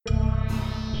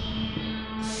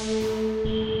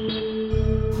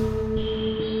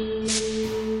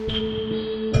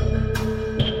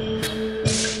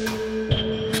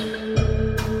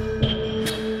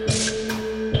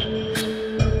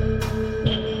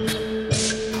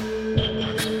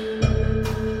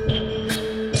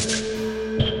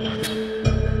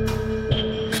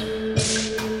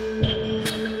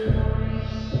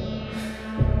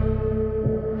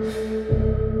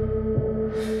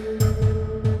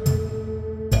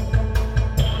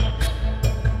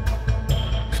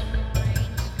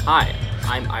Hi,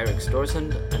 I'm Eirik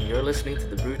Storsund, and you're listening to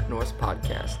the Root North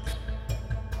podcast.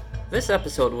 This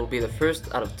episode will be the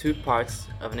first out of two parts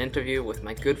of an interview with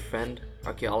my good friend,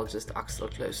 archaeologist Axel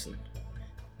Clausen.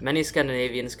 Many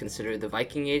Scandinavians consider the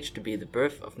Viking Age to be the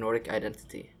birth of Nordic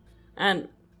identity, and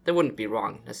they wouldn't be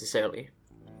wrong necessarily.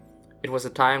 It was a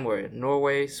time where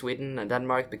Norway, Sweden, and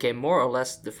Denmark became more or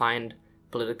less defined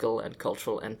political and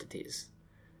cultural entities.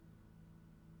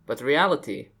 But the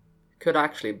reality could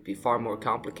actually be far more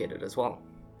complicated as well.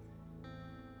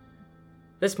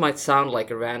 This might sound like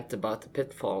a rant about the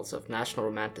pitfalls of national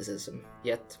romanticism,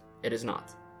 yet it is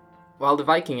not. While the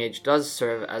Viking Age does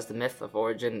serve as the myth of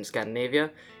origin in Scandinavia,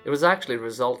 it was actually a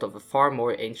result of a far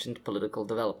more ancient political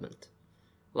development.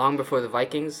 Long before the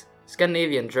Vikings,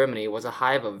 Scandinavian Germany was a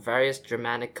hive of various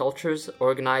Germanic cultures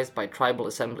organized by tribal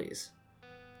assemblies.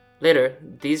 Later,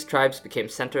 these tribes became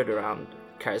centered around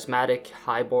charismatic,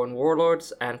 highborn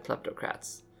warlords and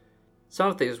kleptocrats. Some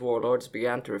of these warlords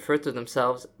began to refer to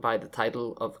themselves by the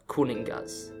title of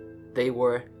Kuningas. They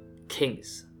were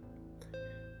kings.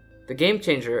 The game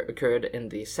changer occurred in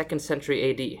the 2nd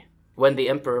century AD, when the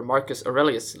emperor Marcus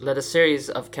Aurelius led a series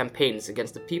of campaigns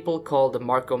against a people called the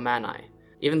Marcomanni.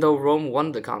 Even though Rome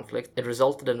won the conflict, it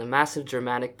resulted in a massive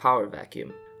Germanic power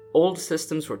vacuum. Old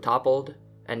systems were toppled,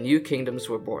 and new kingdoms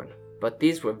were born, but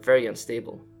these were very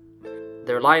unstable.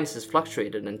 Their alliances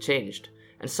fluctuated and changed,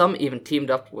 and some even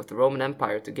teamed up with the Roman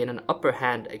Empire to gain an upper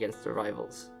hand against their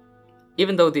rivals.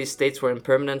 Even though these states were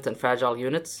impermanent and fragile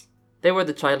units, they were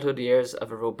the childhood years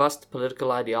of a robust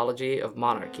political ideology of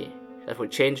monarchy that would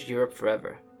change Europe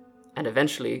forever, and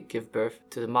eventually give birth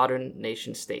to the modern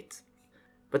nation-state.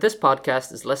 But this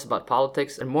podcast is less about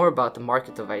politics and more about the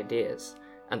market of ideas,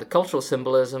 and the cultural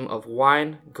symbolism of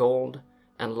wine, gold,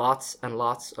 and lots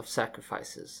of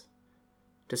sacrifices.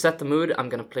 To set the mood, I'm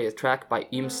going to play a track by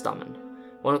Ymstammen,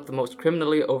 one of the most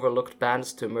criminally overlooked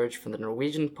bands to emerge from the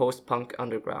Norwegian post-punk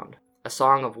underground. A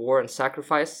song of war and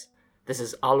sacrifice. This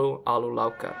is Alu Alu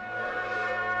Lauka.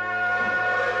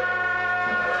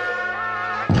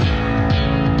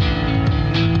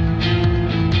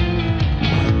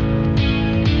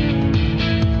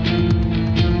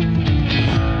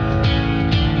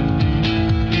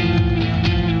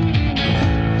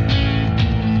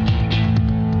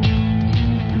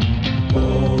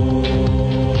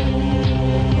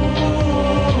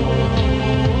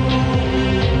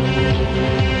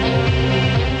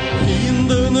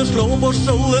 Slå på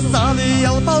skjoldet, sa de i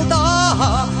alle fall da.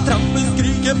 Trampen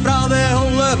skriker fra det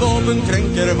holdet, våpen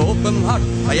krenker våpen hardt.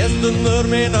 Har gjesten under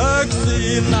min øks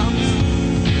i natt.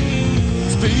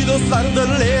 Spyd og sverd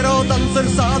ler og danser,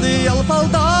 sa de i alle fall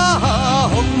da.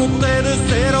 Hogg mot det du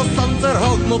ser og sanser,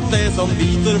 hogg mot det som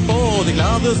biter på. De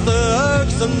gladeste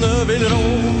øksene vil rå.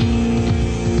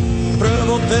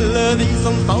 Prøv å telle de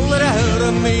som faller, jeg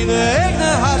hører mine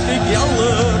egne her slik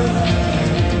gjaller.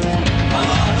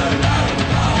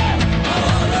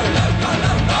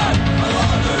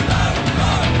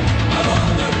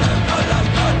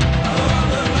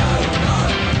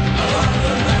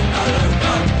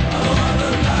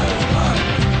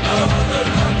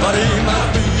 Var i meg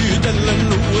byd eller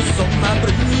noe som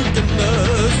brukende.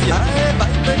 Jeg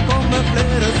vet det kommer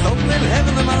flere som vil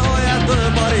hevne meg, og jeg dør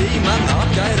bare i meg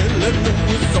nakker eller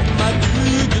noe som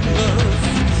dugende.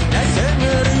 Jeg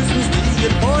kjenner rusen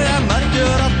stiger på, jeg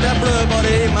merker at jeg blør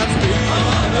bare i meg spyr.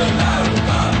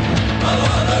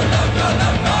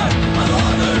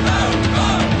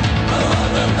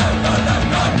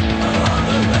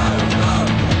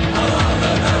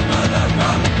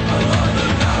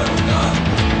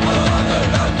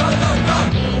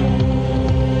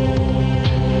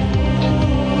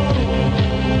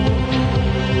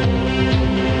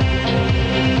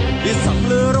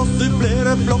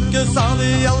 Flokke, sa de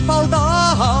i alle fall da.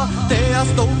 Det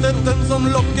stoltheten som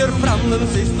lokker fram den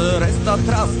siste rest av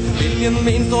trass. Viljen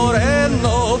min står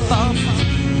ennå fast.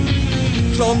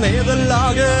 Slå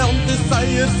nederlaget om til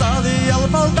seier, sa de i alle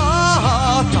fall da.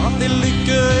 Ta til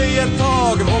lykke i et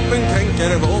tag, våpen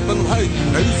krenker våpen høyt.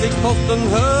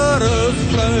 Utsiktsposten høres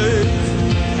fløyt.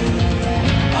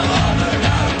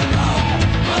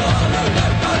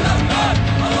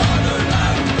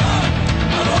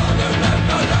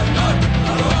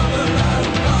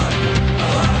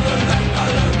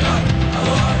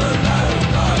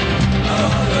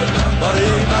 Var i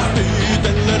meg spyd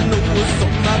eller noe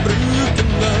som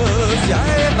brukende.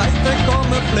 Jeg vet det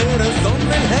kommer flere som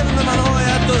vil hevne meg når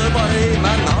jeg dør. Bare i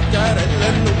meg nakker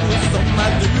eller noe som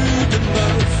dugende.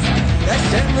 Jeg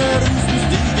kjenner rusen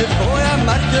stiger på, jeg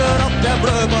merker at jeg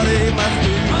blør bare i meg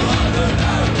spyd.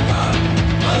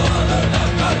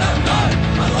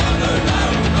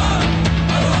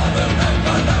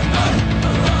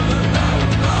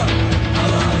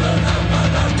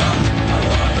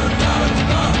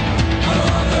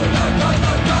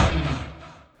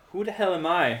 am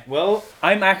I? Well,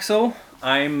 I'm Axel.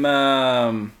 I'm,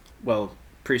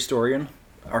 prehistorian,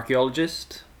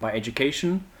 archaeologist by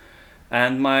education,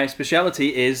 and my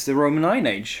speciality is the Roman Iron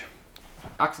Age.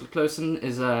 Axel Clausen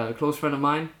is a close friend of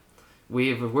mine.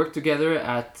 We've worked together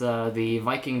at the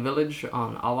Viking village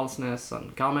on Avaldsnes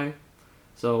on Karmøy.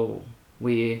 So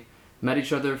we met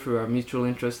each other through our mutual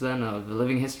interest then of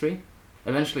living history.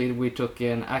 Eventually we took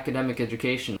an academic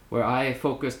education where I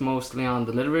focused mostly on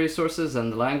the literary sources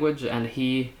and the language, and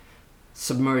he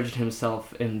submerged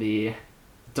himself in the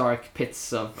dark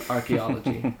pits of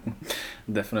archaeology.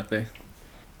 Definitely.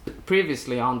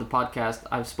 Previously on the podcast,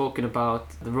 I've spoken about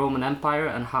the Roman Empire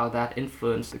and how that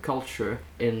influenced the culture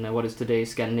in what is today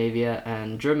Scandinavia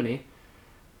and Germany,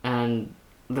 and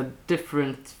the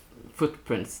different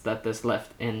footprints that this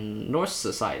left in Norse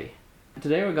society.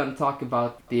 Today we're going to talk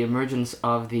about the emergence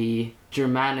of the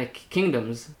Germanic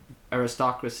kingdoms,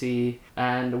 aristocracy,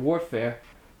 and warfare.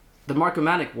 The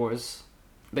Marcomannic Wars,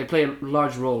 they play a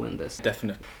large role in this.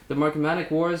 Definitely. The Marcomannic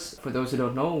Wars, for those who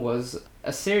don't know, was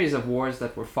a series of wars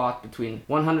that were fought between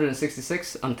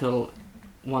 166 until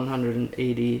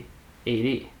 180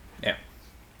 AD. Yeah.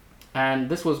 And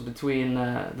this was between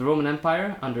the Roman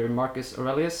Empire under Marcus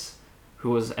Aurelius, who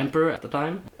was emperor at the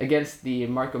time, against the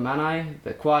Marcomanni,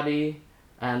 the Quadi,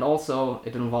 and also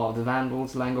it involved the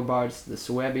Vandals, Langobards, the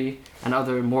Suebi, and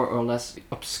other more or less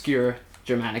obscure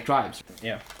Germanic tribes.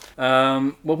 Yeah.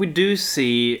 What we do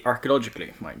see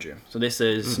archaeologically, mind you, so this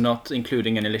is not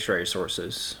including any literary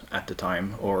sources at the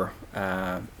time or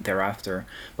thereafter,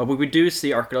 but what we do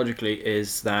see archaeologically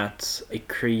is that it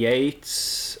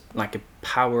creates like a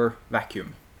power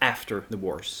vacuum after the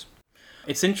wars.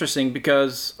 It's interesting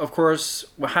because, of course,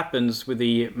 what happens with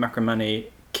the Marcomanni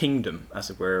kingdom, as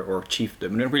it were, or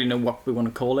chiefdom, we don't really know what we want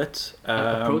to call it.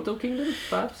 A proto-kingdom,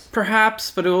 perhaps? Perhaps,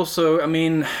 but also, I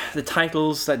mean, the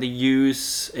titles that they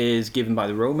use is given by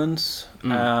the Romans.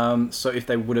 So if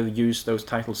they would have used those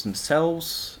titles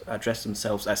themselves, addressed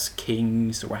themselves as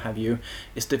kings or what have you,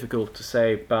 it's difficult to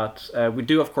say. But we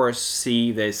do, of course,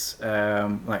 see this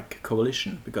like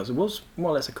coalition, because it was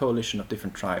more or less a coalition of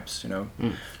different tribes, you know.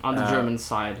 On the German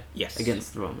side, yes,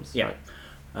 against the Romans. Yeah. Right.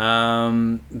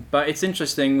 But it's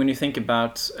interesting when you think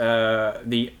about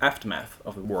the aftermath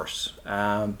of the wars,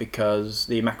 because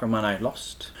the Marcomanni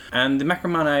lost, and the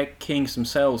Marcomanni kings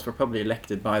themselves were probably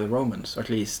elected by the Romans, or at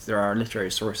least there are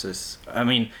literary sources. I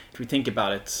mean, if we think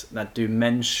about it, that do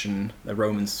mention the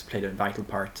Romans played a vital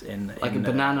part in Like a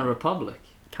banana republic.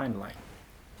 Kind of like.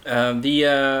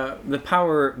 The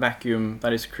power vacuum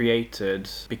that is created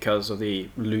because of the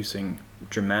losing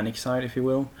Germanic side, if you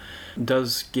will,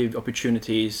 does give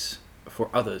opportunities for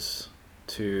others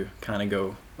to kind of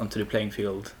go onto the playing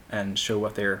field and show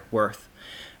what they're worth.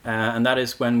 And that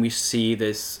is when we see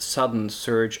this sudden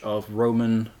surge of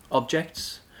Roman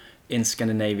objects in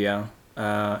Scandinavia,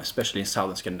 especially in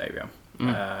southern Scandinavia,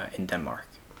 in Denmark.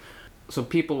 So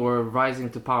people were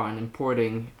rising to power and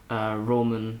importing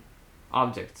Roman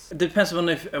objects. It depends on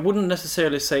if I wouldn't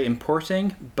necessarily say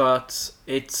importing, but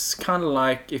it's kind of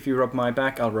like if you rub my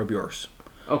back, I'll rub yours.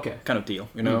 Okay. Kind of deal,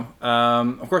 you know.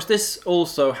 Of course, this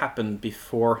also happened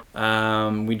before.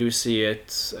 We do see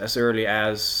it as early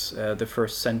as the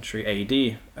 1st century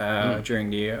AD, during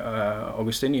the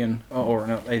Augustinian,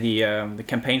 the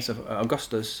campaigns of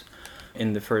Augustus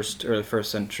in the early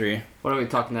first century. What are we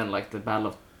talking then? Like the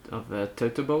Battle of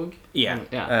Teutoburg?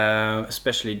 Yeah.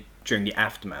 Especially during the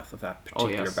aftermath of that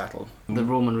particular battle. The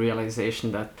Roman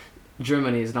realization that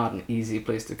Germany is not an easy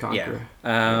place to conquer.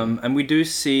 Yeah. And we do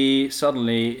see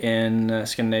suddenly in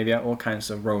Scandinavia all kinds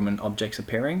of Roman objects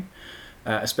appearing,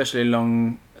 especially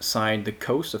alongside the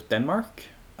coast of Denmark.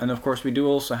 And of course we do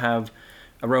also have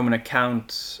a Roman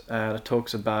account that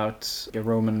talks about a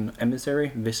Roman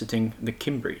emissary visiting the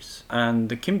Cimbres. And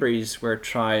the Cimbres were a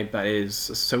tribe that is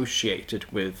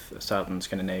associated with southern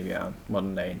Scandinavia,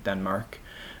 modern day Denmark,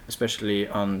 especially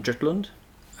on Jutland.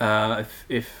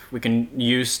 If we can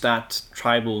use that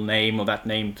tribal name or that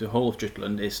name to the whole of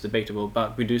Jutland is debatable,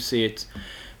 but we do see it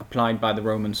applied by the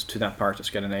Romans to that part of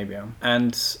Scandinavia.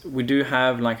 And we do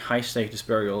have like high status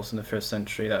burials in the 1st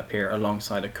century that appear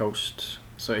alongside the coast.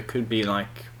 So it could be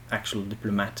like actual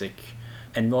diplomatic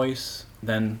envoys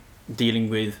then dealing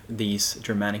with these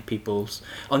Germanic peoples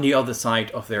on the other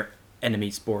side of their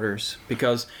enemies' borders,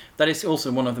 because that is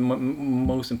also one of the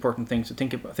most important things to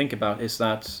think about is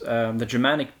that the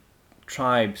Germanic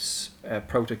tribes,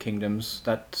 proto-kingdoms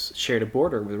that shared a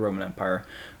border with the Roman Empire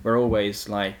were always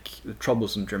like the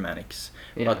troublesome Germanics.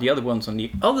 Yeah. But the other ones on the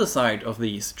other side of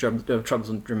these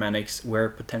troublesome Germanics were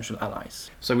potential allies.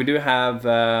 So we do have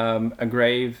a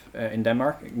grave in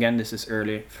Denmark. Again, this is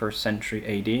early 1st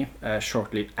century AD,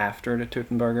 shortly after the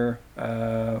Teutoburger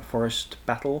forest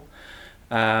battle,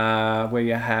 where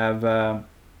you have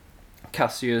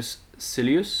Cassius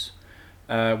Silius,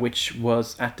 which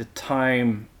was at the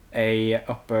time a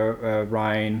Upper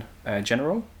Rhine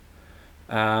general.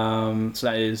 So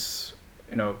that is,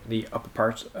 the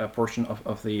upper portion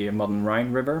of the modern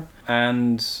Rhine River.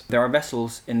 And there are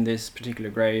vessels in this particular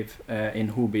grave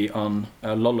in Hoby on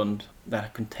Lolland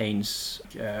that contains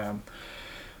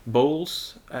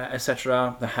bowls,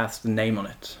 etc. that has the name on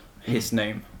it, his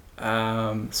name.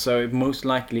 So it most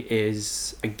likely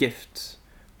is a gift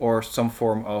or some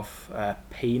form of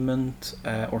payment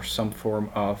or some form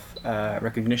of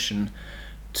recognition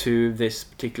to this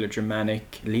particular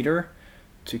Germanic leader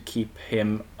to keep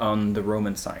him on the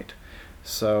Roman side.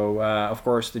 So, of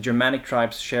course, the Germanic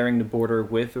tribes sharing the border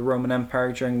with the Roman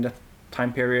Empire during that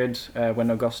time period when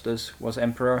Augustus was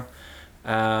emperor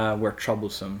were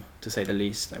troublesome, to say the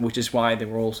least, which is why there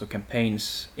were also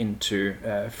campaigns into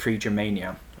Free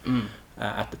Germania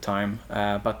at the time.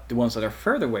 But the ones that are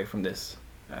further away from this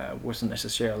wasn't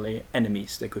necessarily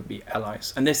enemies, they could be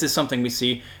allies. And this is something we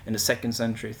see in the 2nd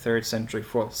century, 3rd century,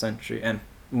 4th century, and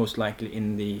most likely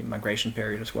in the migration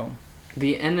period as well.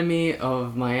 The enemy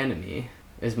of my enemy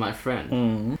is my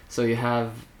friend. So you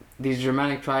have these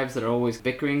Germanic tribes that are always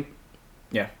bickering,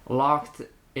 locked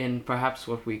in perhaps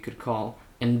what we could call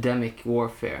endemic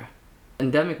warfare.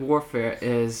 Endemic warfare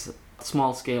is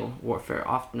small-scale warfare,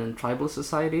 often in tribal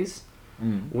societies,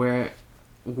 where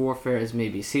warfare is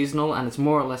maybe seasonal and it's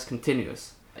more or less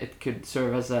continuous. It could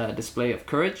serve as a display of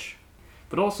courage,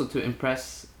 but also to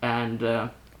impress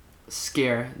and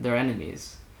scare their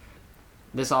enemies.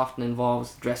 This often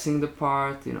involves dressing the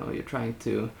part, you're trying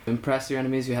to impress your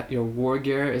enemies, your war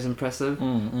gear is impressive.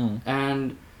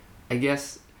 And I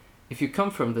guess if you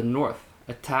come from the north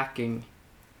attacking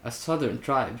a southern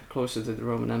tribe closer to the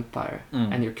Roman Empire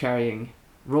and you're carrying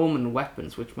Roman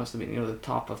weapons, which must have been the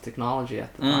top of technology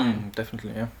at the time.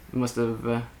 Definitely, yeah. It must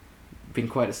have been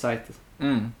quite a sight.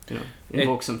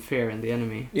 Invoke some fear in the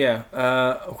enemy. Yeah,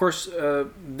 of course,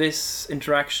 this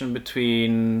interaction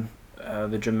between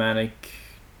the Germanic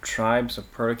tribes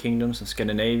of proto-kingdoms in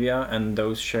Scandinavia and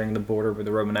those sharing the border with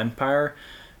the Roman Empire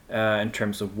in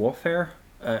terms of warfare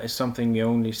is something you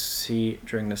only see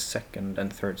during the 2nd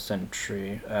and 3rd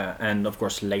century and of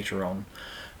course later on.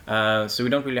 So we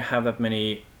don't really have that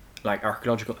many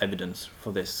archaeological evidence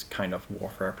for this kind of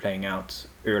warfare playing out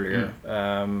earlier.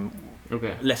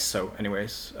 Less so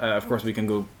anyways. Of course we can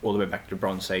go all the way back to the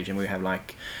Bronze Age and we have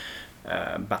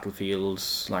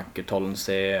battlefields like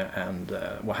Tollensee and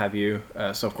what have you.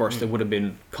 So of course there would have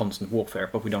been constant warfare,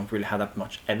 but we don't really have that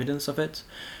much evidence of it.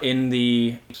 In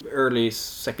the early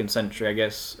 2nd century, I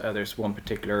guess, there's one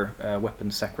particular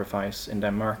weapon sacrifice in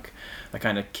Denmark that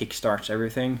kind of kickstarts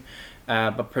everything.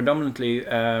 But predominantly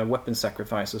weapon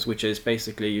sacrifices, which is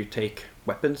basically you take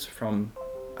weapons from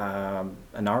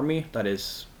an army that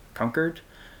is conquered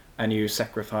and you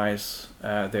sacrifice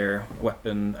their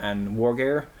weapon and war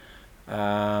gear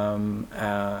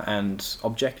and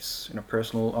objects,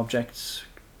 personal objects,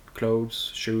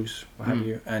 clothes, shoes, what have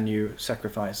you, and you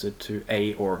sacrifice it to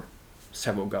a or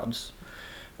several gods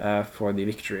for the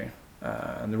victory.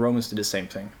 And the Romans did the same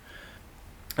thing.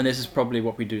 And this is probably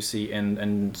what we do see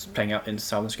in playing out in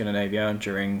southern Scandinavia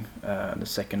during the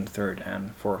 2nd, 3rd,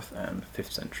 and 4th and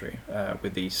 5th century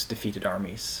with these defeated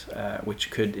armies, which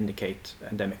could indicate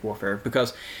endemic warfare.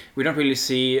 Because we don't really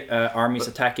see armies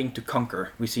attacking to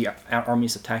conquer. We see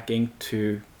armies attacking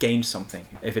to gain something.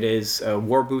 If it is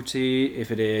war booty,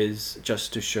 if it is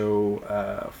just to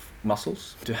show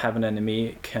muscles. To have an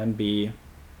enemy can be,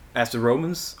 as the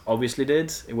Romans obviously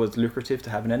did, it was lucrative to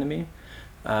have an enemy.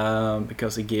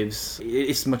 Because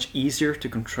it's much easier to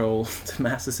control the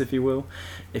masses, if you will,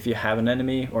 if you have an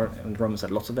enemy, or the Romans had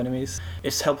lots of enemies.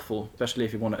 It's helpful, especially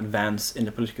if you want to advance in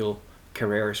the political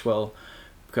career as well,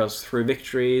 because through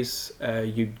victories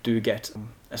you do get,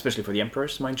 especially for the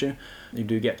emperors, mind you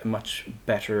do get a much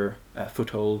better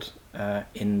foothold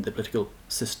in the political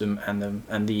system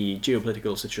and the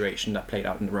geopolitical situation that played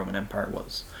out in the Roman Empire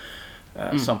was.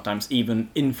 Sometimes even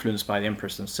influenced by the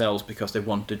emperors themselves because they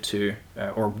wanted to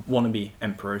or want to be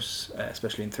emperors,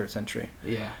 especially in 3rd century,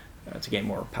 to gain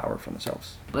more power for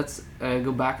themselves. Let's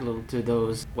go back a little to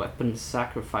those weapon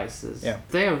sacrifices. Yeah.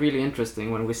 They are really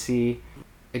interesting when we see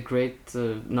a great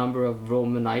number of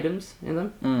Roman items in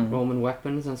them, Roman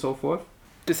weapons and so forth.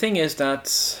 The thing is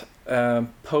that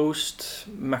post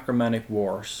Macromanic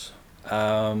Wars,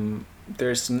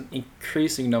 there's an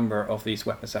increasing number of these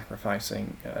weapon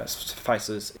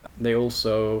sacrifices. They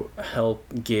also help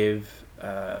give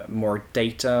more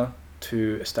data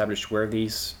to establish where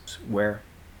these were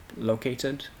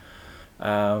located,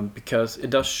 because it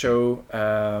does show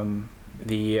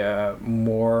the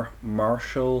more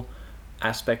martial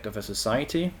aspect of a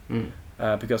society,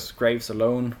 because graves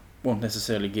alone won't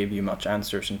necessarily give you much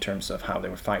answers in terms of how they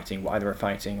were fighting, why they were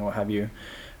fighting, or have you,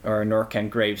 or nor can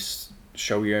graves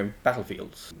show you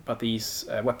battlefields. But these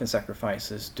weapon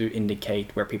sacrifices do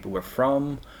indicate where people were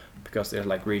from, because there's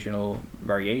like regional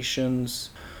variations,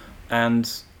 and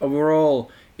overall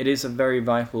it is a very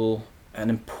vital and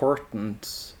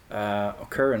important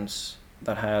occurrence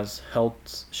that has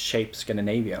helped shape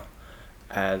Scandinavia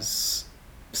as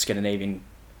Scandinavian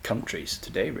countries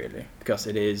today, really, because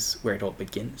it is where it all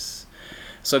begins.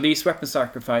 So these weapon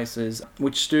sacrifices,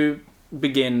 which do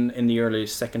begin in the early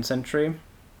 2nd century,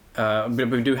 but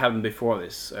we do have them before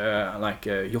this, like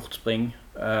Hjortspring,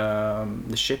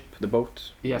 the ship, the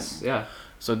boat. Yes, yeah.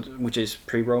 So which is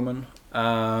pre-Roman,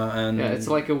 and yeah, it's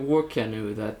like a war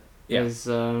canoe that Yeah. is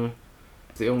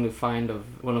the only find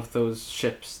of one of those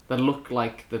ships that look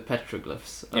like the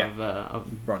petroglyphs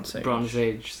of Bronze Age. Bronze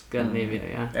Age Scandinavia.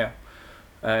 Yeah. Yeah.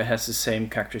 It has the same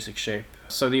characteristic shape.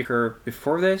 So they occur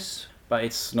before this, but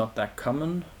it's not that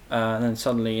common. And then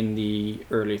suddenly in the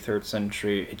early 3rd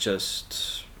century, it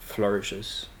just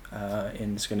flourishes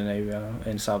in Scandinavia,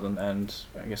 in southern and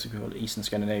I guess you could call it eastern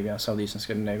Scandinavia, southeastern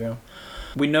Scandinavia.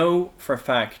 We know for a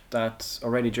fact that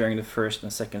already during the 1st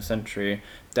and 2nd century,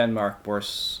 Denmark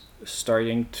was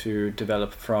starting to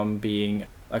develop from being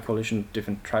a coalition of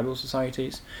different tribal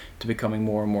societies to becoming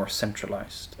more and more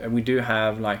centralized. We do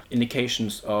have like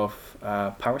indications of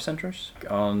power centers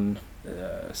on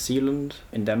Zealand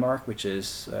in Denmark, which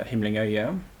is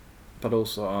Himlingøya, but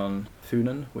also on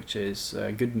Funen, which is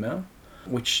Gudme,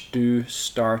 which do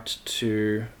start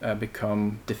to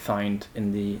become defined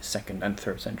in the 2nd and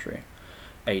 3rd century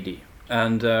AD.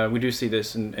 And we do see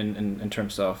this in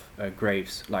terms of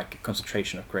graves, like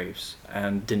concentration of graves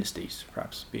and dynasties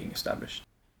perhaps being established.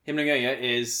 Himlingøya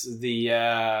is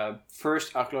the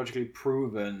first archaeologically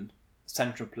proven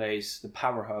central place, the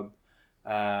power hub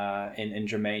in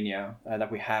Germania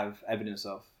that we have evidence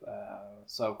of.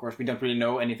 So of course we don't really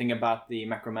know anything about the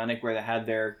Macromanic, where they had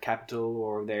their capital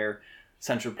or their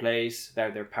central place,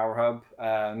 their power hub,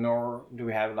 nor do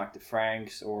we have like the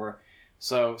Franks or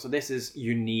so this is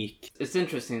unique. It's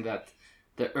interesting that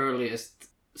the earliest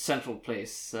central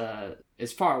place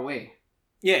is far away.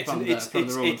 Yeah, it's from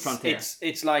the Roman frontier.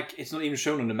 It's like it's not even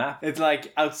shown on the map. It's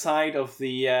like outside of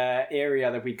the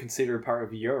area that we consider part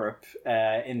of Europe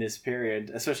in this period,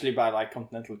 especially by like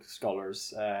continental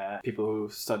scholars, people who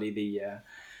study the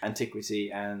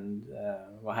antiquity and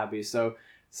what have you. So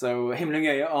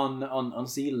Himlingøya on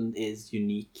Zealand is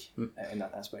unique in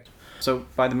that aspect. So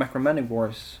by the Macromanic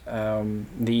Wars,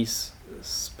 these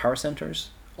power centers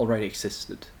already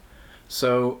existed.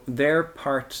 So their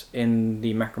part in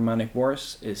the Macromanic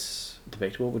Wars is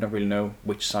debatable. We don't really know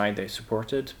which side they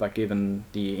supported, but given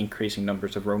the increasing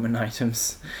numbers of Roman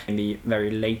items in the very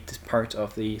late part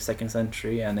of the 2nd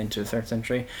century and into the 3rd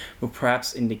century, will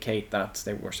perhaps indicate that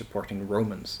they were supporting the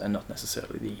Romans and not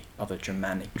necessarily the other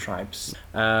Germanic tribes.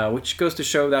 Which goes to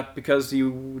show that because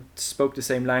you spoke the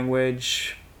same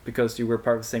language, because you were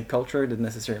part of the same culture, didn't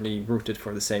necessarily rooted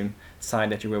for the same side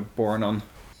that you were born on.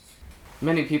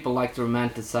 Many people like to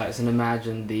romanticize and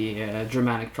imagine the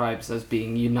Germanic tribes as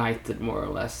being united more or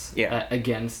less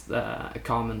against a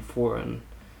common foreign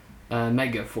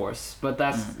mega force, but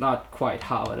that's not quite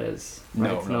how it is.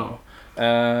 Right? No.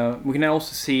 We can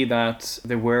also see that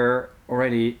there were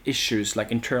already issues,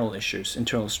 like internal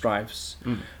strifes,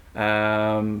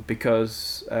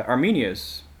 because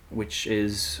Arminius, which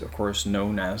is of course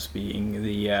known as being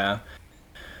the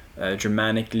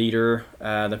Germanic leader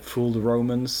that fooled the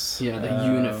Romans. Yeah, the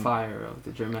unifier of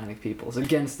the Germanic peoples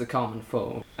against the common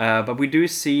foe. But we do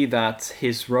see that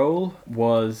his role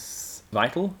was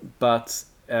vital, but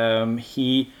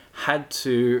he had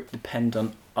to depend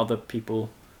on other people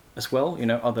as well,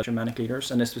 other Germanic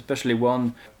leaders, and especially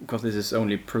one, because this is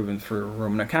only proven through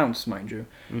Roman accounts, mind you,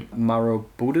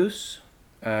 Maroboduus,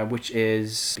 which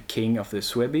is the king of the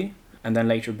Suebi, and then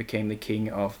later became the king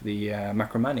of the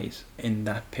Macromanes in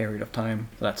that period of time.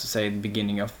 That's to say, the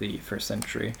beginning of the 1st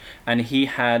century. And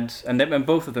and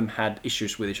both of them had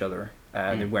issues with each other.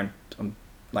 They weren't on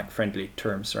like friendly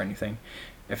terms or anything.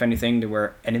 If anything, they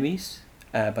were enemies,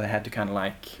 but they had to kind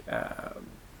of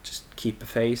just keep a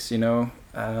face,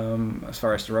 as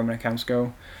far as the Roman accounts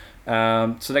go.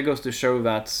 So that goes to show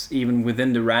that even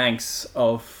within the ranks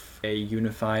of a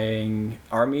unifying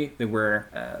army. There were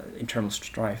internal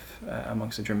strife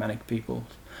amongst the Germanic people.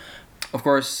 Of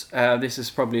course, this is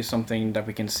probably something that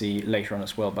we can see later on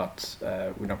as well, but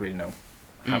we don't really know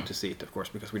how to see it, of course,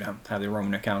 because we don't have the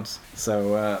Roman accounts.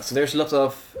 So there's lots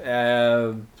of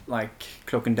like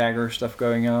cloak and dagger stuff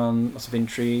going on, lots of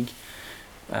intrigue,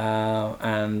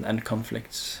 and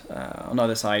conflicts on the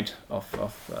other side of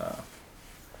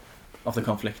the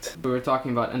conflict. We were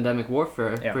talking about endemic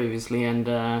warfare previously,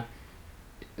 and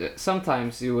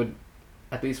sometimes you would,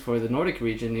 at least for the Nordic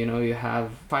region, you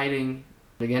have fighting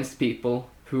against people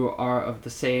who are of the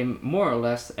same, more or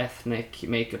less, ethnic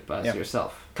makeup as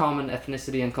yourself. Common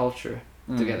ethnicity and culture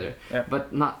together. Yeah.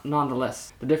 But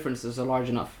nonetheless, the differences are large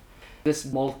enough. This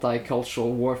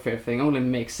multicultural warfare thing only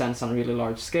makes sense on a really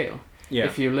large scale. Yeah.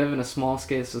 If you live in a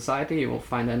small-scale society, you will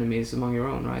find enemies among your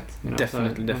own, right?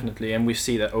 Definitely. And we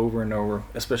see that over and over,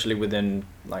 especially within,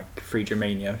 like, Free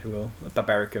Germania, if you will,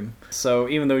 Barbaricum. So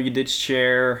even though you did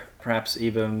share, perhaps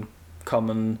even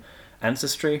common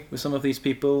ancestry with some of these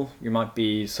people, you might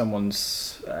be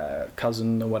someone's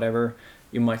cousin or whatever,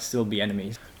 you might still be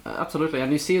enemies. Absolutely,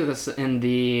 and you see this in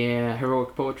the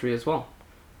heroic poetry as well.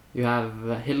 You have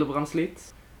Hildebrandslied.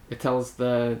 It tells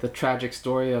the tragic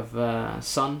story of a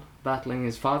son battling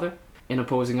his father in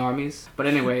opposing armies. But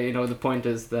anyway, the point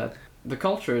is that the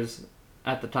cultures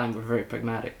at the time were very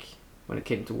pragmatic when it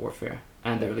came to warfare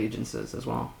and their allegiances as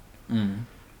well.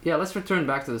 Yeah, let's return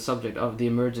back to the subject of the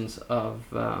emergence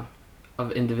of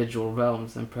individual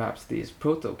realms and perhaps these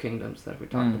proto-kingdoms that we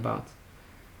talked about.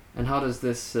 And how does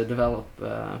this develop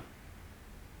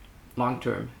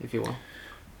long-term, if you will?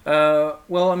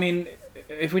 Well, I mean,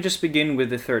 if we just begin with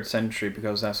the 3rd century,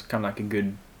 because that's kind of like a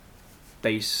good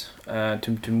base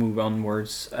to move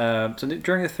onwards.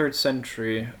 During the 3rd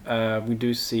century, we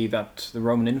do see that the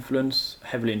Roman influence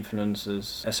heavily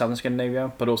influences southern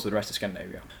Scandinavia, but also the rest of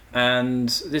Scandinavia. And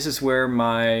this is where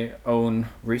my own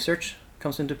research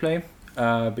comes into play,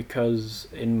 because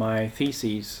in my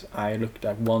thesis I looked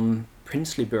at one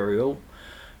princely burial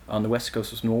on the west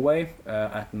coast of Norway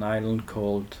at an island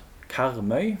called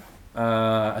Karmøy,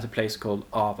 at a place called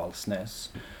Avaldsnes.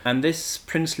 And this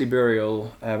princely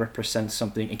burial represents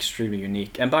something extremely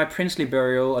unique. And by princely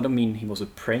burial, I don't mean he was a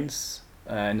prince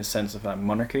in the sense of a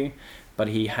monarchy, but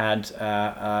he had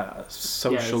a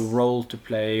social role to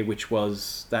play, which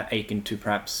was that akin to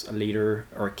perhaps a leader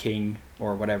or a king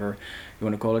or whatever you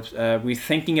want to call it. We're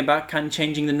thinking about kind of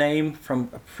changing the name from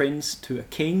a prince to a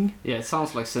king. Yeah, it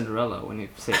sounds like Cinderella when you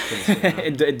say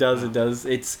prince. It does.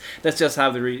 That's just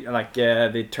how the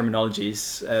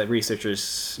terminologies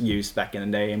researchers used back in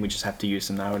the day, and we just have to use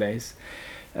them nowadays.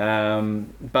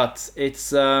 But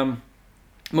it's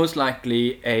most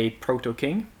likely a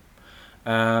proto-king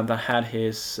that had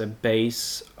his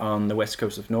base on the west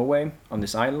coast of Norway, on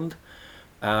this island,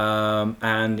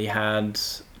 and he had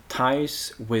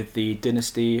ties with the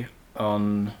dynasty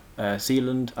on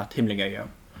Zealand at Himlingøya.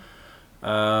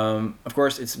 Of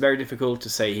course, it's very difficult to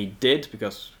say he did,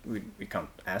 because we can't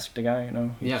ask the guy,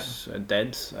 he's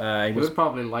dead. He would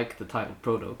probably like the title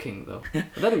Proto-King, though.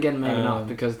 But then again, maybe not,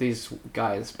 because these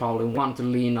guys probably want to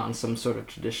lean on some sort of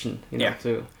tradition,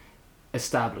 to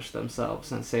establish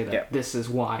themselves and say that this is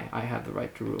why I have the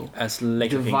right to rule. As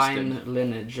divine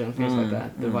lineage and things like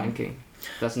that, divine king.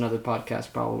 That's another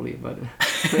podcast probably, but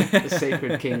the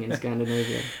sacred king in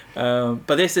Scandinavia.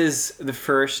 But this is the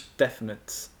first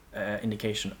definite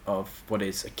indication of what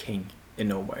is a king in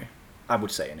Norway, I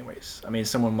would say anyways. I mean,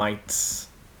 someone might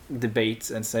debate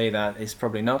and say that it's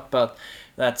probably not, but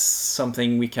that's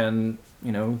something we can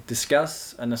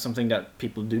discuss, and that's something that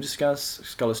people do discuss,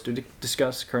 scholars do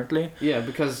discuss currently. Yeah,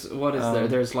 because what is there?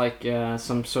 There's like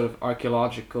some sort of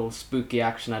archaeological spooky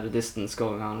action at a distance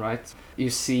going on, right? You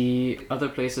see other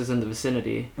places in the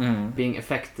vicinity being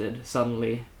affected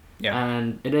suddenly,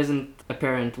 and it isn't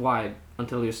apparent why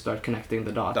until you start connecting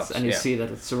the dots and you see that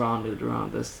it's surrounded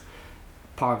around this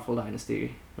powerful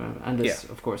dynasty, and this,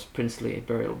 of course, princely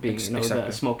burial being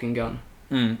the smoking gun.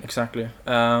 Exactly.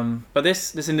 But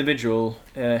this individual,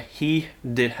 he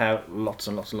did have lots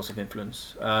and lots of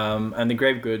influence. And the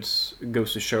grave goods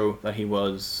goes to show that he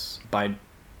was, by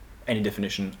any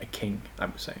definition, a king, I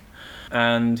would say.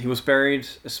 And he was buried,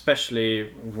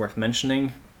 especially worth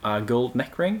mentioning, a gold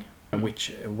neck ring,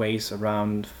 which weighs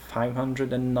around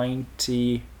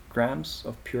 590 grams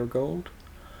of pure gold.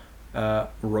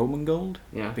 Roman gold.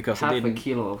 Yeah, because half a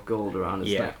kilo of gold around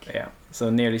his neck. Yeah, so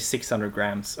nearly 600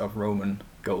 grams of Roman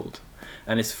gold.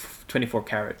 And it's 24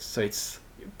 carats, so it's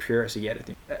pure as you get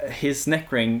it. His neck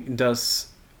ring does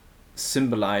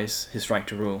symbolize his right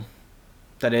to rule.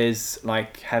 That is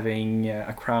like having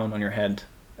a crown on your head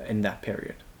in that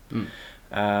period.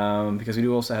 because we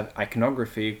do also have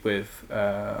iconography with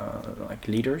like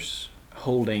leaders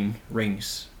holding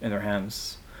rings in their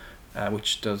hands,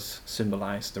 which does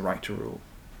symbolize the right to rule.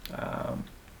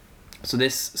 So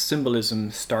this symbolism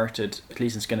started, at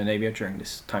least in Scandinavia, during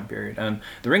this time period. And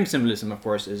the ring symbolism, of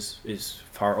course, is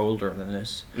far older than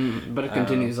this. But it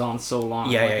continues on so long,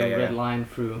 yeah, like yeah, a yeah, red yeah. line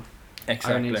through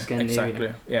Exactly, Scandinavia.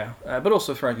 exactly, yeah. But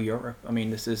also throughout Europe. I mean,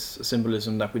 this is a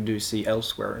symbolism that we do see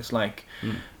elsewhere. It's like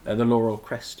the laurel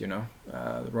crest, you know,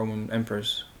 the Roman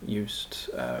emperors used,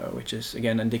 which is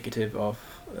again indicative of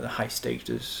the high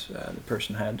status the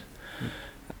person had.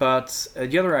 But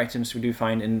the other items we do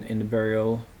find in the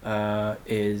burial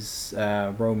is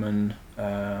Roman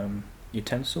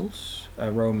utensils,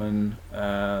 Roman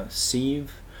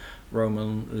sieve,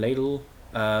 Roman ladle.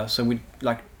 So we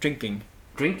like drinking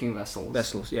vessels.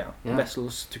 vessels, yeah,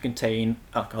 vessels to contain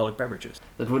alcoholic beverages.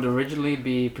 That would originally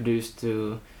be produced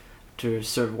to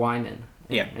serve wine in.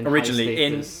 Yeah, in originally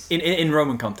high status. in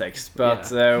Roman context, but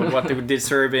what they did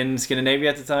serve in Scandinavia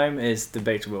at the time is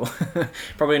debatable.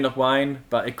 Probably not wine,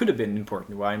 but it could have been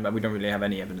important wine, but we don't really have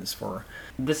any evidence for.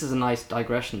 This is a nice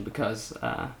digression because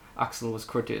Axel was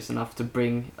courteous enough to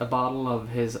bring a bottle of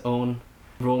his own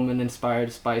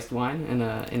Roman-inspired spiced wine in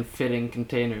a fitting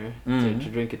container to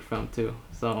drink it from too.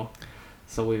 So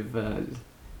we've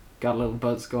got a little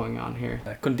buzz going on here.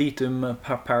 Conditum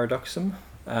paradoxum.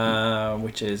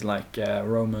 Which is like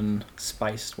Roman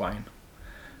spiced wine.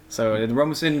 So the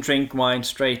Romans didn't drink wine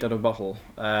straight out of a bottle.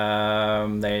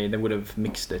 They would have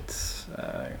mixed it.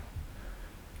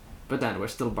 But then we're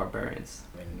still barbarians,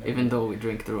 even though we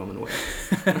drink the Roman way.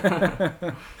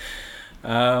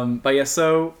 But yeah,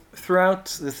 so throughout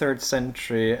the 3rd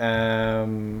century,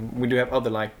 we do have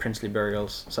other like princely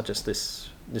burials, such as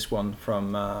this one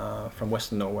from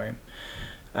Western Norway,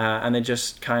 and they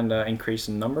just kind of increase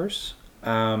in numbers.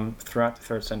 Throughout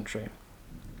the 3rd century,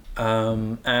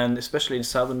 and especially in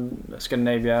southern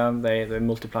Scandinavia, they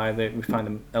multiply. We find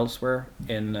them elsewhere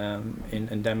in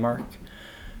Denmark,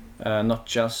 not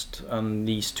just on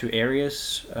these 2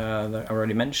 areas that I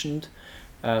already mentioned.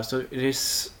 So it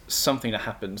is something that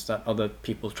happens that other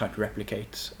people try to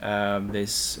replicate.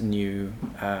 This new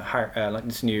like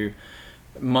this new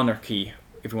monarchy,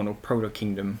 if you want, a proto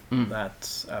kingdom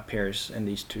that appears in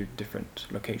these 2 different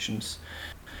locations.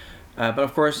 But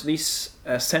of course, these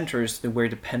centers, they were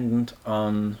dependent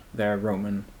on their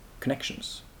Roman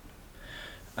connections.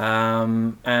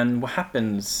 And what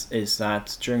happens is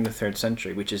that during the 3rd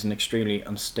century, which is an extremely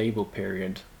unstable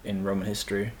period in Roman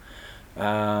history,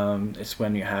 it's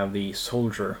when you have the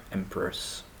soldier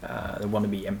emperors, the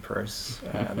wannabe emperors.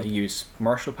 They use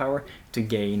martial power to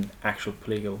gain actual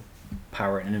political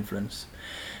power and influence.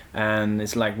 And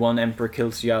it's like one emperor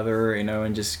kills the other, you know,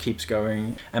 and just keeps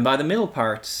going. And by the middle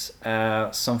parts,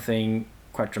 something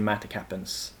quite dramatic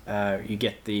happens. You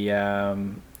get the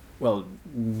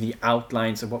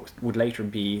outlines of what would later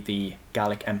be the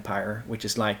Gallic Empire, which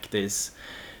is like this,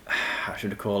 how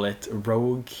should I call it,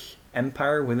 rogue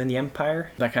empire within the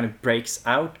empire that kind of breaks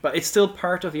out. But it's still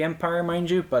part of the empire, mind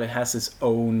you, but it has its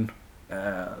own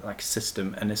like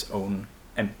system and its own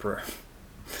emperor.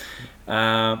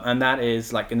 And that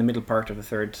is like in the middle part of the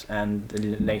 3rd and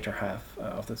the later half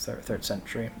of the 3rd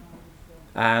century.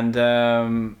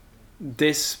 And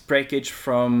this breakage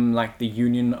from like the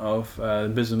union of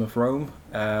the bosom of Rome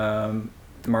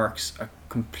marks a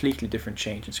completely different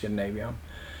change in Scandinavia.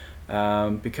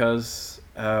 Because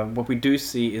what we do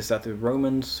see is that the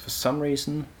Romans, for some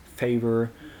reason,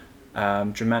 favor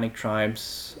Germanic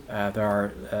tribes that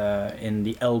are in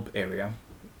the Elbe area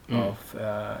of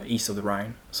east of the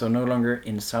Rhine. So no longer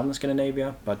in southern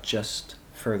Scandinavia, but just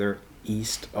further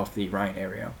east of the Rhine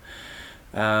area,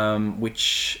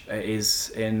 which is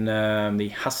in the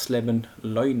Hasleben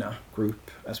Leuna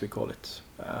group, as we call it,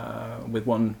 with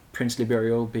one princely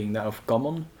burial being that of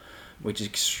Gommon, which is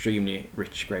extremely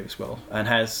rich grave as well, and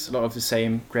has a lot of the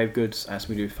same grave goods as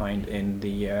we do find in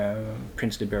the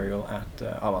princely burial at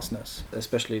Avaldsnes,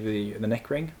 especially the neck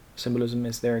ring. Symbolism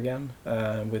is there again,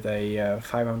 with a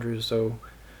 500 or so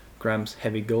grams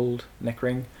heavy gold neck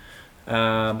ring.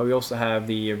 But we also have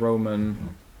the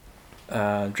Roman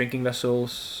drinking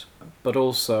vessels, but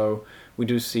also we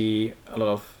do see a lot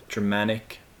of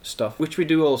Germanic stuff, which we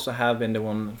do also have in the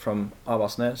one from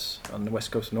Avaldsnes on the west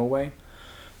coast of Norway,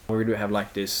 where we do have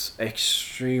like this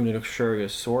extremely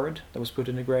luxurious sword that was put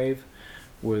in the grave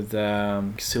with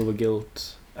silver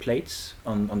gilt plates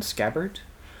on the scabbard.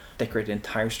 Decorate the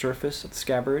entire surface of the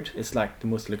scabbard. It's like the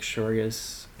most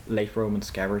luxurious late Roman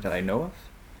scabbard that I know of,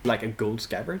 like a gold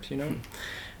scabbard, you know,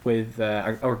 with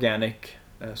organic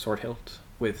sword hilt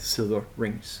with silver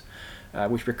rings.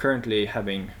 which we're currently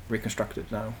having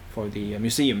reconstructed now for the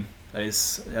museum that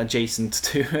is adjacent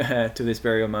to this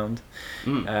burial mound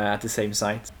at the same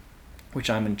site, which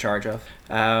I'm in charge of.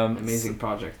 Amazing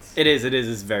project. It is.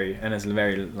 It's very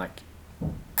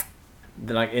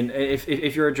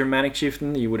if you're a Germanic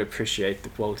chieftain, you would appreciate the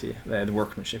quality, the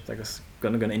workmanship that was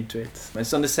gone into it.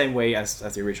 It's on the same way as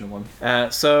the original one.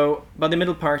 By the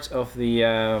middle part of the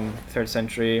 3rd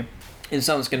century, in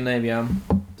southern Scandinavia,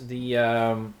 the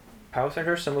power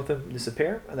centers, some of them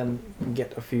disappear, and then we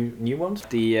get a few new ones.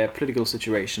 The political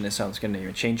situation in southern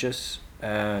Scandinavia changes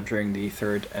during the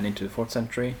 3rd and into the 4th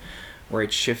century, where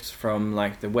it shifts from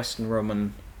like the Western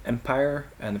Roman Empire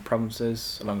and the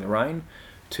provinces along the Rhine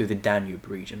to the Danube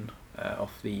region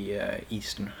of the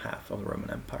eastern half of the Roman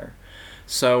Empire.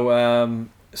 So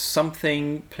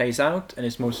something plays out, and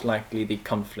it's most likely the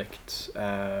conflict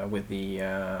with the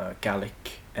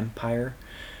Gallic Empire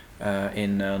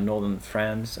in northern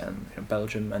France and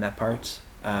Belgium and that part.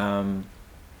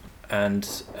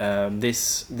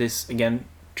 This again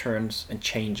turns and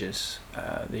changes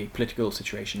the political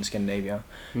situation in Scandinavia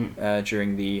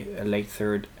during the late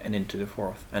 3rd and into the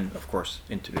 4th, and of course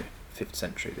into the 5th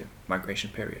century, the migration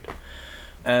period.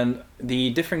 And the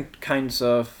different kinds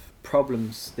of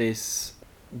problems this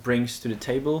brings to the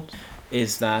table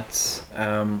is that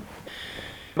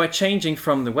by changing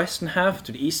from the western half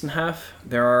to the eastern half,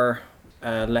 there are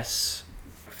less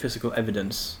physical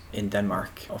evidence in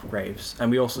Denmark of graves.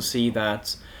 And we also see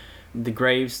that the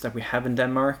graves that we have in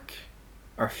Denmark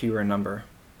are fewer in number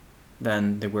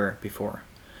than they were before.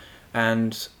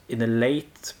 And in the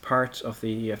late part of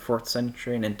the 4th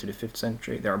century and into the 5th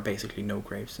century, there are basically no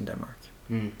graves in Denmark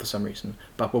for some reason.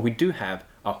 But what we do have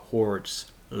are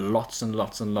hoards, lots and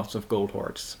lots and lots of gold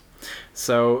hoards.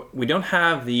 So we don't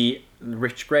have the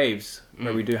rich graves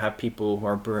where we do have people who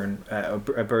are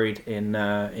buried in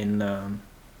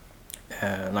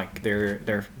like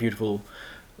their beautiful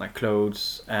like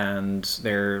clothes, and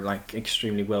they're like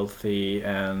extremely wealthy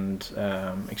and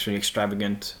extremely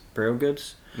extravagant burial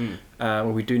goods.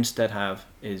 What we do instead have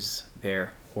is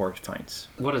their hoard finds.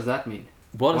 What does that mean?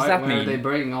 What does that mean? Why are they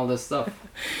burying all this stuff?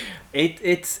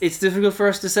 It's difficult for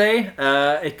us to say.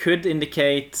 It could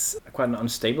indicate quite an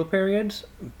unstable period,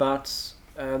 but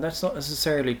that's not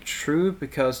necessarily true,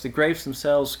 because the graves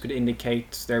themselves could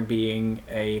indicate there being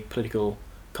a political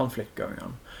conflict going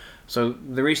on. So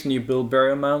the reason you build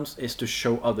burial mounds is to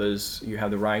show others you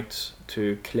have the right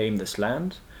to claim this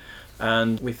land.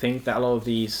 And we think that a lot of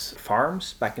these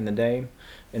farms back in the day,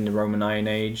 in the Roman Iron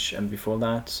Age and before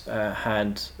that,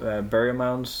 had burial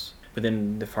mounds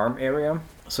within the farm area,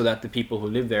 so that the people who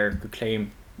lived there could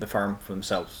claim the farm for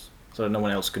themselves, so that no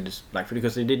one else could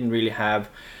because they didn't really have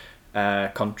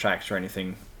contracts or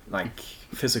anything like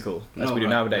physical as we do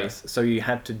nowadays. Yeah. So you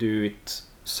had to do it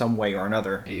some way or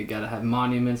another. You gotta have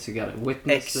monuments, you gotta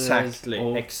witness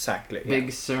exactly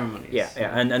big ceremonies.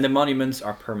 And the monuments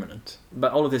are permanent,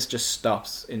 but all of this just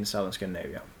stops in southern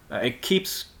Scandinavia. It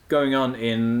keeps going on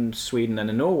in Sweden and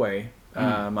in Norway,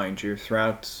 mind you,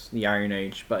 throughout the Iron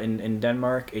Age, but in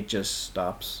Denmark it just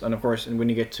stops. And of course, when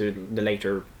you get to the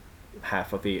later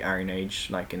half of the Iron Age,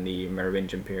 like in the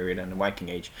Merovingian period and the Viking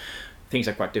Age, things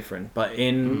are quite different. But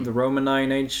in the Roman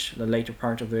Iron Age, the later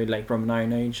part of the late Roman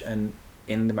Iron Age, and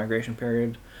in the migration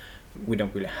period, we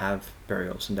don't really have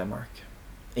burials in Denmark,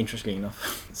 interestingly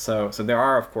enough. So there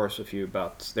are of course a few,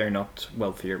 but they're not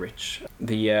wealthy or rich.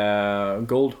 The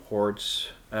gold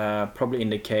hoards probably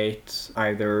indicate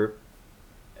either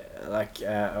like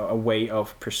a way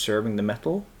of preserving the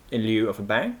metal in lieu of a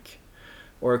bank,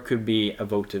 or it could be a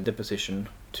votive deposition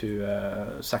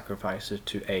to sacrifice it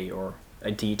to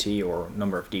a deity or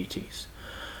number of deities.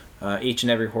 Each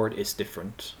and every hoard is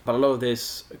different, but a lot of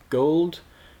this gold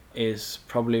is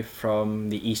probably from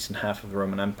the eastern half of the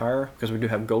Roman Empire, because we do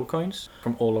have gold coins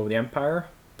from all over the empire,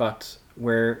 but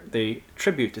where the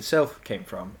tribute itself came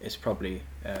from is probably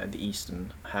the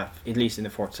eastern half, at least in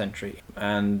the 4th century.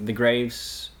 And the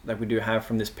graves that we do have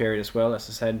from this period as well, as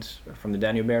I said, from the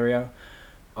Danube area,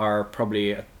 are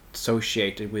probably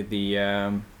associated with the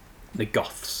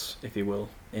Goths, if you will,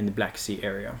 in the Black Sea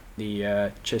area,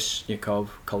 the Chesnikov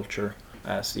culture,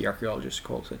 as the archaeologist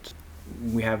calls it.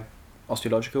 We have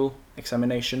osteological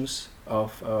examinations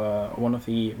of one of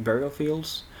the burial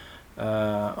fields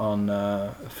on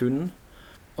Funen.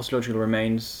 Osteological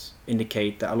remains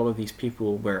indicate that a lot of these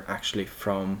people were actually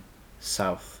from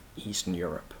southeastern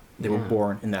Europe. They were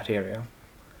born in that area.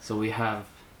 So we have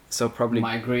probably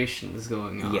migration is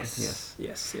going on. Yes.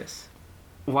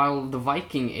 While the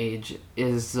Viking Age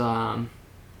is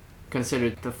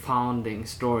considered the founding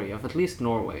story of at least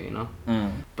Norway, you know.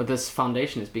 But this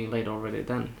foundation is being laid already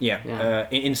then.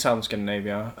 In southern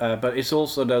Scandinavia, but it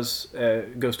also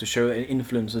goes to show it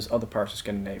influences other parts of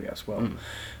Scandinavia as well.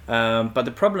 But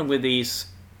the problem with these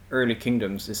early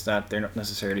kingdoms is that they're not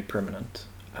necessarily permanent,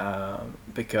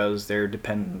 because they're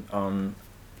dependent on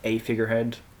a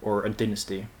figurehead or a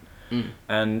dynasty.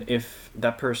 And if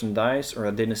that person dies or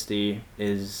a dynasty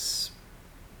is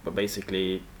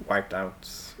basically wiped out,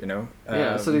 you know.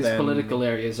 So these political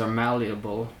areas are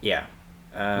malleable.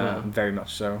 Very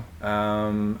much so.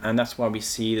 And that's why we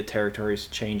see the territories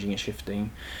changing and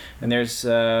shifting. And there's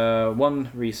one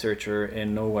researcher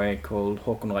in Norway called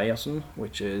Håkon Reiersen,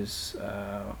 which is...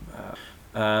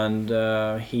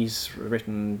 he's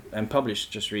written and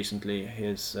published just recently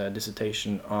his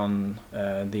dissertation on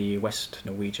the West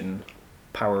Norwegian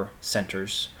power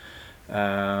centers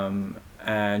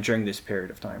during this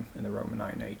period of time in the Roman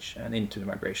Iron Age and into the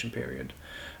migration period.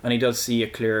 And he does see a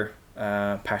clear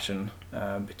pattern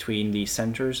between the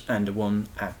centers and the one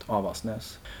at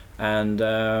Avaldsnes. And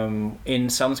in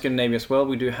southern Scandinavia as well,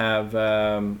 we do have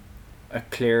a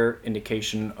clear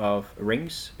indication of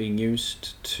rings being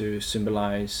used to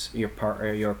symbolize your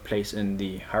place in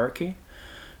the hierarchy,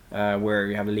 where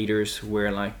you have the leaders who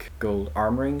wear like gold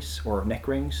arm rings or neck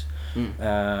rings,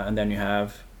 and then you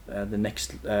have the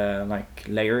next like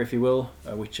layer, if you will,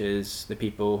 which is the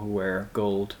people who wear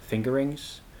gold finger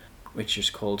rings, which is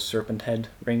called serpent head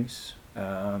rings.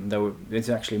 Though it's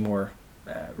actually more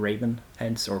raven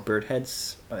heads or bird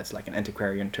heads. It's like an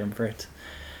antiquarian term for it.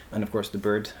 And of course, the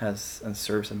bird has and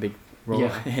serves a big role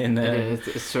in. It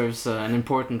serves an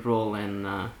important role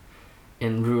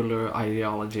in ruler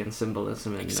ideology and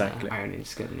symbolism in Iron Age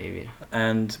Scandinavia.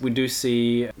 And we do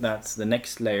see that the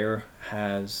next layer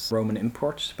has Roman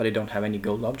imports, but they don't have any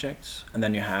gold objects. And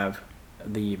then you have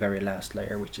the very last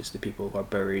layer, which is the people who are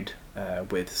buried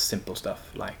with simple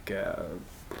stuff like a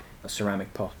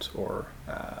ceramic pot or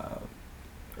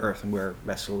earthenware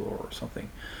vessel or something.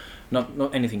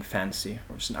 Not anything fancy,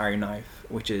 or just an iron knife,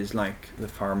 which is like the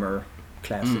farmer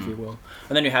class, if you will.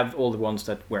 And then you have all the ones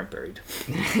that weren't buried.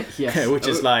 Yes. Which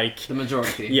is like... the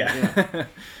majority. Yeah.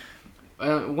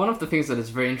 One of the things that is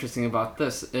very interesting about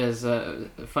this is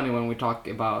funny when we talk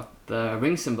about the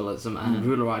ring symbolism and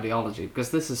ruler ideology,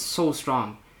 because this is so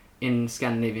strong in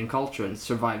Scandinavian culture and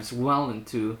survives well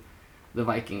into the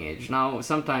Viking Age. Now,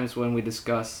 sometimes when we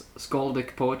discuss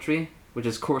skaldic poetry, which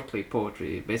is courtly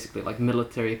poetry, basically like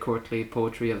military courtly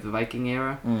poetry of the Viking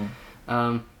era.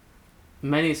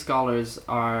 Many scholars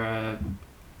are,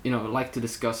 like to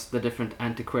discuss the different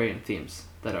antiquarian themes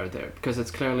that are there, because it's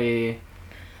clearly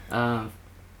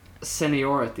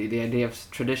seniority, the idea of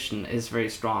tradition, is very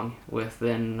strong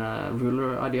within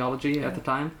ruler ideology at the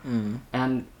time.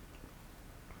 And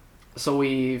so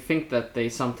we think that they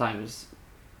sometimes,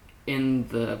 in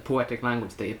the poetic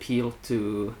language, they appeal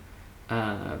to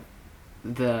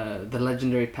the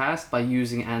legendary past by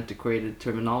using antiquated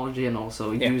terminology and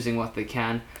also using what they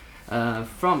can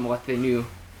from what they knew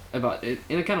about it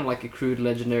in a kind of like a crude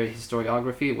legendary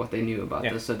historiography, what they knew about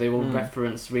this. So they will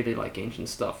reference really like ancient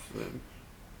stuff.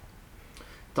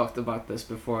 Talked about this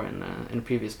before in a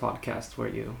previous podcast, where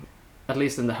you, at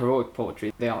least in the heroic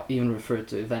poetry, they all even refer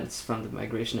to events from the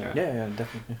migration era. Yeah,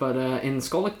 definitely. But in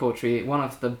skaldic poetry, one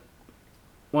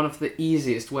of the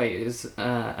easiest ways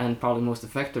and probably most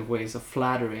effective ways of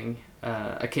flattering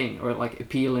a king, or like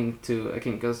appealing to a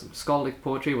king, because skaldic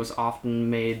poetry was often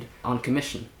made on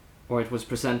commission, or it was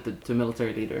presented to a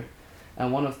military leader.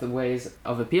 And one of the ways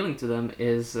of appealing to them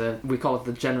is, we call it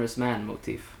the generous man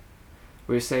motif,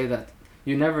 where you say that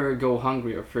you never go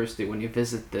hungry or thirsty when you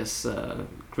visit this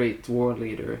great war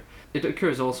leader. It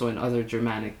occurs also in other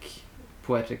Germanic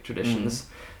poetic traditions,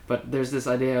 but there's this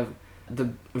idea of the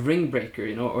ring breaker,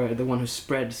 or the one who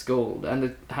spreads gold, and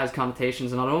it has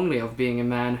connotations not only of being a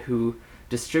man who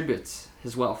distributes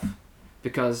his wealth,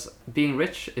 because being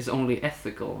rich is only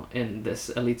ethical in this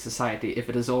elite society if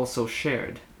it is also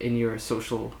shared in your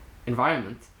social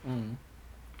environment.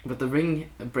 But the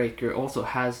ring breaker also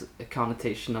has a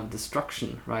connotation of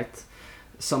destruction, right?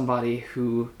 Somebody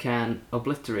who can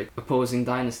obliterate opposing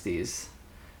dynasties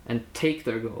and take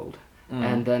their gold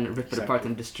and then rip it apart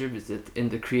and distribute it in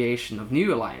the creation of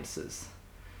new alliances.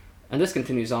 And this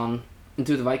continues on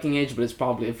into the Viking Age, but it's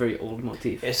probably a very old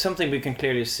motif. It's something we can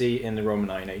clearly see in the Roman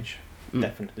Iron Age,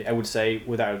 definitely. I would say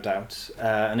without a doubt.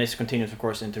 And this continues, of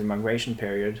course, into the migration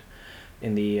period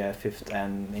in the 5th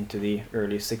and into the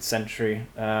early 6th century.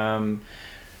 And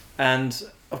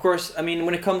of course, I mean,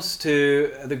 when it comes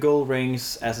to the gold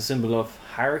rings as a symbol of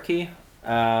hierarchy,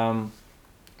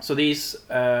 So these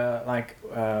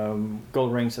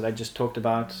gold rings that I just talked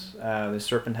about, the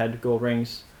serpent head gold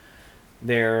rings,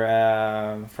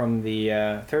 they're from the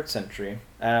 3rd century,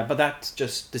 but that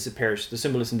just disappears. The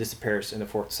symbolism disappears in the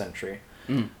 4th century.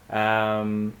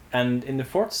 And in the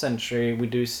 4th century, we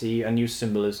do see a new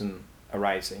symbolism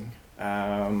arising,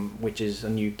 which is a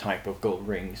new type of gold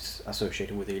rings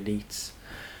associated with the elites.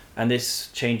 And this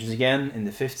changes again in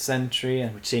the 5th century,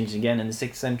 and it changes again in the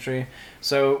 6th century.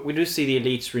 So we do see the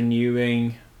elites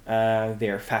renewing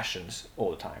their fashions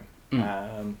all the time.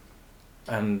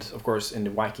 And of course, in the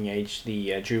Viking Age,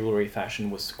 the jewelry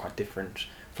fashion was quite different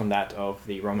from that of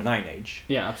the Roman Iron Age.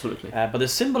 Yeah, absolutely. But the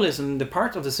symbolism, the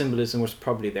part of the symbolism was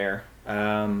probably there,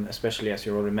 especially as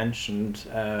you already mentioned,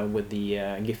 with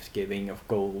the gift giving of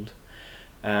gold.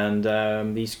 And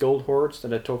these gold hoards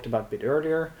that I talked about a bit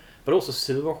earlier, but also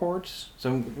silver hoards.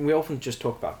 So we often just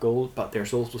talk about gold, but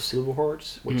there's also silver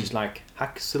hoards, which is like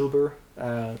hack silver,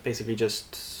 basically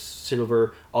just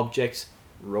silver objects,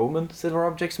 Roman silver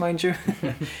objects, mind you,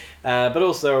 but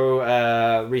also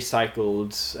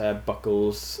recycled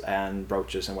buckles and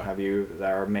brooches and what have you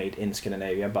that are made in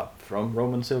Scandinavia, but from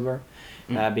Roman silver,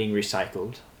 being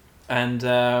recycled. And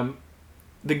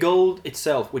the gold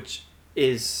itself, which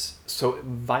is so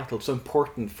vital, so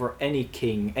important for any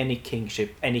king, any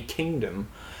kingship, any kingdom,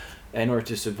 in order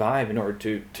to survive, in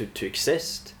order to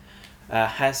exist,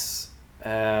 has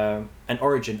an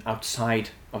origin outside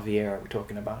of the area we're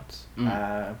talking about,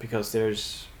 because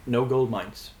there's no gold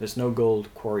mines, there's no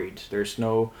gold quarried, there's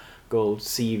no gold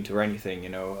sieved or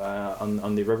anything,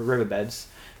 on the riverbeds.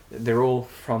 They're all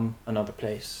from another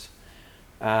place.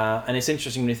 And it's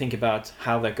interesting when you think about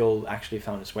how that gold actually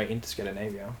found its way into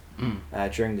Scandinavia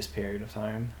during this period of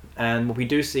time. And what we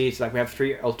do see is like we have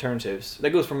 3 alternatives.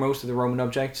 That goes for most of the Roman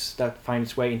objects that find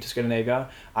its way into Scandinavia.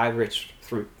 Either it's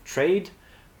through trade,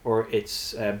 or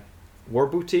it's war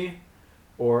booty,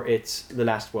 or it's the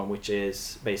last one, which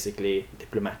is basically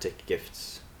diplomatic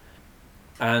gifts.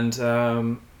 And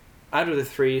out of the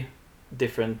 3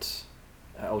 different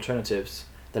alternatives,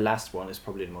 the last one is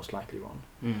probably the most likely one.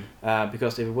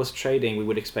 Because if it was trading, we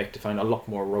would expect to find a lot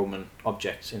more Roman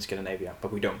objects in Scandinavia,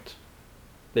 but we don't.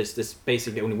 There's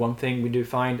basically only one thing we do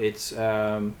find. It's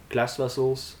glass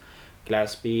vessels,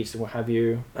 glass beads, what have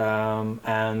you,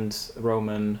 and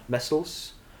Roman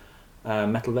vessels,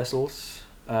 metal vessels.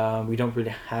 We don't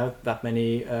really have that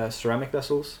many ceramic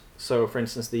vessels. So, for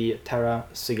instance, the Terra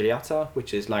Sigilliata,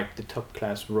 which is like the top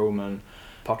class Roman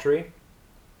pottery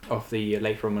of the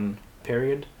late Roman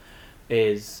period,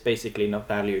 is basically not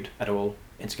valued at all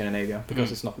in Scandinavia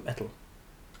because it's not metal.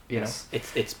 Yes.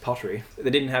 It's pottery. They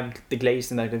didn't have the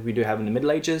glazing that we do have in the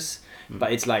Middle Ages,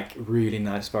 but it's like really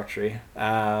nice pottery.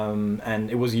 And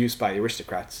it was used by the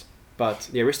aristocrats. But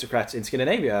the aristocrats in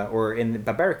Scandinavia or in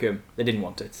Babaricum, they didn't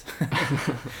want it.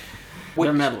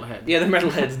 They're metalheads. Yeah, they're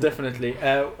metalheads, definitely.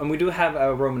 And we do have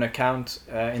a Roman account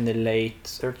in the late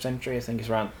 3rd century, I think it's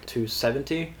around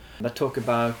 270, that talk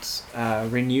about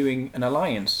renewing an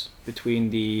alliance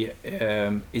between the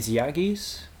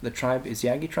Isiagis, the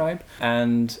Isiagi tribe,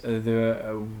 and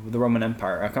the Roman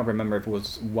Empire. I can't remember if it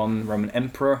was one Roman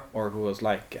emperor or if it was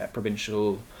like a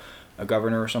provincial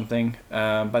governor or something,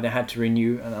 but they had to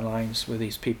renew an alliance with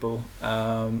these people,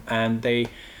 and they,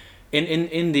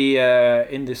 in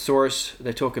the source,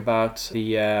 they talk about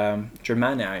the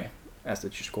Germani, as they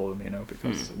just call them,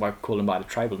 because why call them by the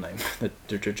tribal name, the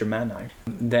Germani.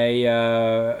 They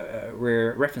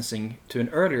were referencing to an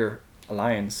earlier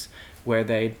alliance where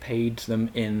they paid them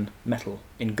in metal,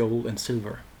 in gold and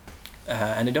silver,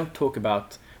 and they don't talk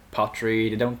about pottery,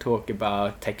 they don't talk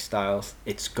about textiles,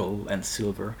 it's gold and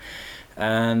silver.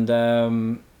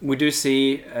 And we do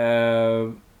see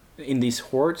in these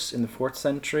hoards in the 4th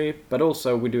century, but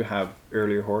also we do have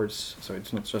earlier hoards, so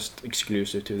it's not just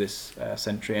exclusive to this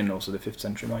century, and also the 5th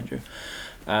century, mind you.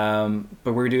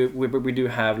 But we do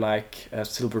have like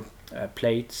silver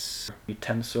plates,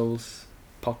 utensils,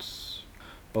 pots,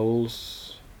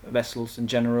 bowls, vessels in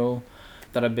general,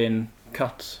 that have been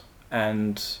cut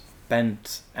and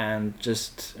bent and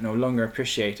just no longer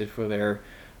appreciated for their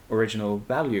original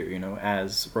value,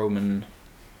 as Roman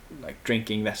like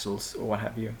drinking vessels or what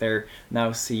have you. They're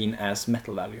now seen as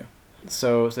metal value.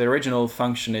 So the original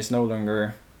function is no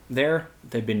longer there.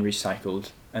 They've been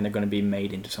recycled and they're going to be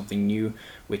made into something new,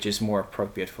 which is more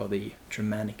appropriate for the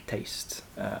Germanic taste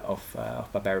of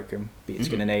Babaricum, be it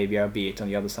Scandinavia, be it on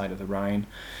the other side of the Rhine.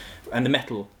 And the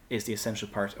metal is the essential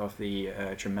part of the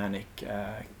Germanic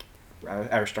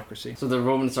aristocracy. So the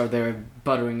Romans are there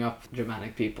buttering up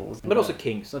Germanic peoples. But also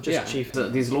kings, not just chiefs.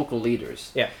 These local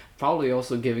leaders. Yeah. Probably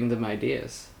also giving them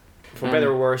ideas. For better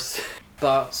or worse.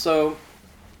 But so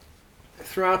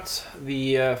throughout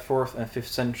the 4th and 5th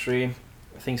century,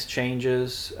 things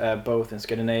changes both in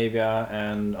Scandinavia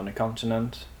and on the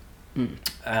continent.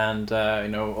 And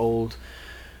old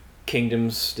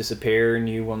kingdoms disappear,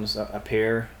 new ones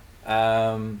appear.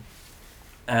 And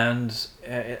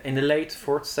in the late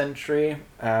 4th century,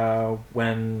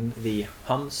 when the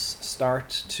Huns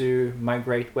start to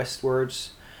migrate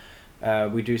westwards,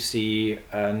 we do see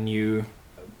a new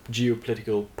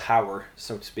geopolitical power,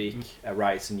 so to speak,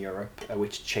 arise in Europe,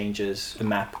 which changes the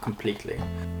map completely.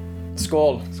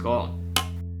 Skål! Skål.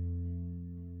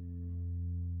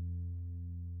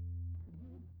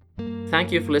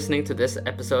 Thank you for listening to this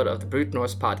episode of the Brute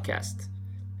Norse podcast.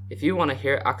 If you want to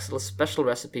hear Axel's special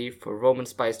recipe for Roman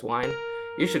spiced wine,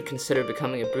 you should consider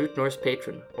becoming a Brute Norse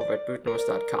patron over at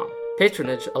brutenorse.com.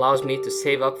 Patronage allows me to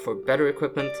save up for better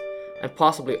equipment and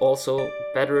possibly also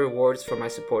better rewards for my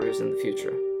supporters in the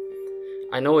future.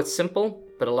 I know it's simple,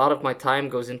 but a lot of my time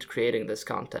goes into creating this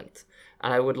content,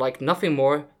 and I would like nothing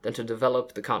more than to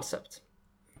develop the concept.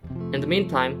 In the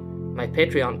meantime, my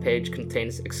Patreon page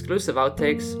contains exclusive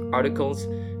outtakes, articles,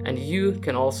 and you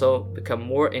can also become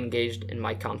more engaged in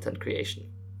my content creation.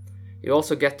 You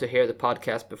also get to hear the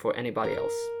podcast before anybody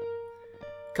else.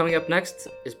 Coming up next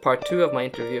is part 2 of my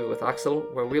interview with Axel,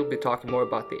 where we'll be talking more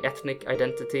about the ethnic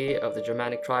identity of the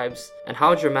Germanic tribes and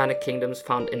how Germanic kingdoms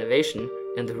found innovation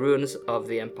in the ruins of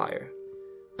the empire.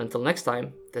 Until next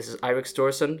time, this is Eirik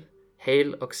Storsund,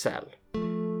 Hail og Sæl.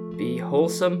 Be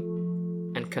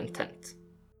wholesome and content.